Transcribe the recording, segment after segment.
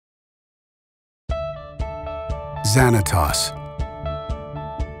Xanitos.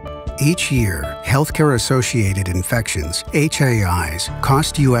 Each year, healthcare-associated infections, HAIs,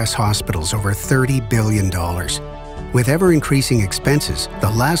 cost U.S. hospitals over $30 billion. With ever-increasing expenses, the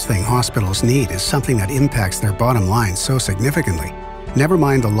last thing hospitals need is something that impacts their bottom line so significantly. Never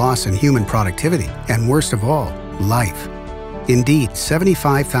mind the loss in human productivity, and worst of all, life. Indeed,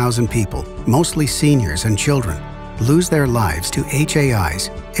 75,000 people, mostly seniors and children, lose their lives to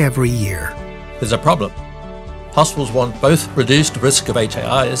HAIs every year. There's a problem. Hospitals want both reduced risk of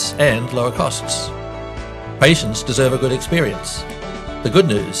HAIs and lower costs. Patients deserve a good experience. The good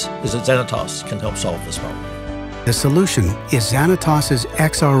news is that Xanitos can help solve this problem. The solution is Xanitos'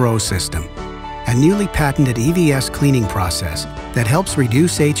 XRO System, a newly patented EVS cleaning process that helps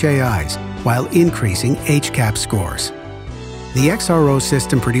reduce HAIs while increasing HCAHPS scores. The XRO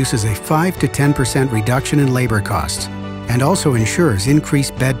system produces a 5 to 10% reduction in labor costs and also ensures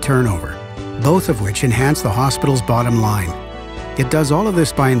increased bed turnover, both of which enhance the hospital's bottom line. It does all of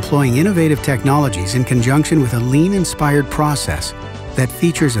this by employing innovative technologies in conjunction with a lean-inspired process that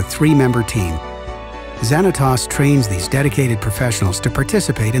features a 3-member team. Xanitos trains these dedicated professionals to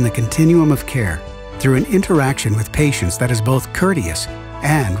participate in the continuum of care through an interaction with patients that is both courteous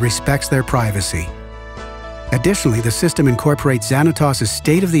and respects their privacy. Additionally, the system incorporates Xanitos'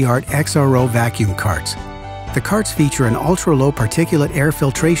 state-of-the-art XRO vacuum carts. The carts feature an ultra-low particulate air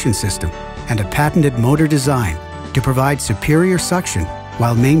filtration system and a patented motor design to provide superior suction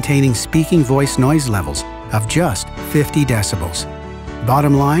while maintaining speaking voice noise levels of just 50 decibels.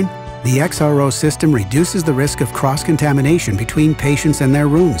 Bottom line, the XRO system reduces the risk of cross-contamination between patients and their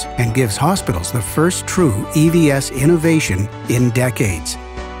rooms and gives hospitals the first true EVS innovation in decades.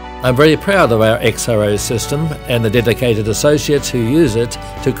 I'm very proud of our XRO system and the dedicated associates who use it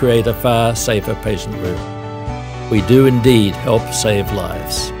to create a far safer patient room. We do indeed help save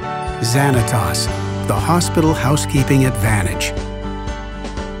lives. Xanitos, the hospital housekeeping advantage.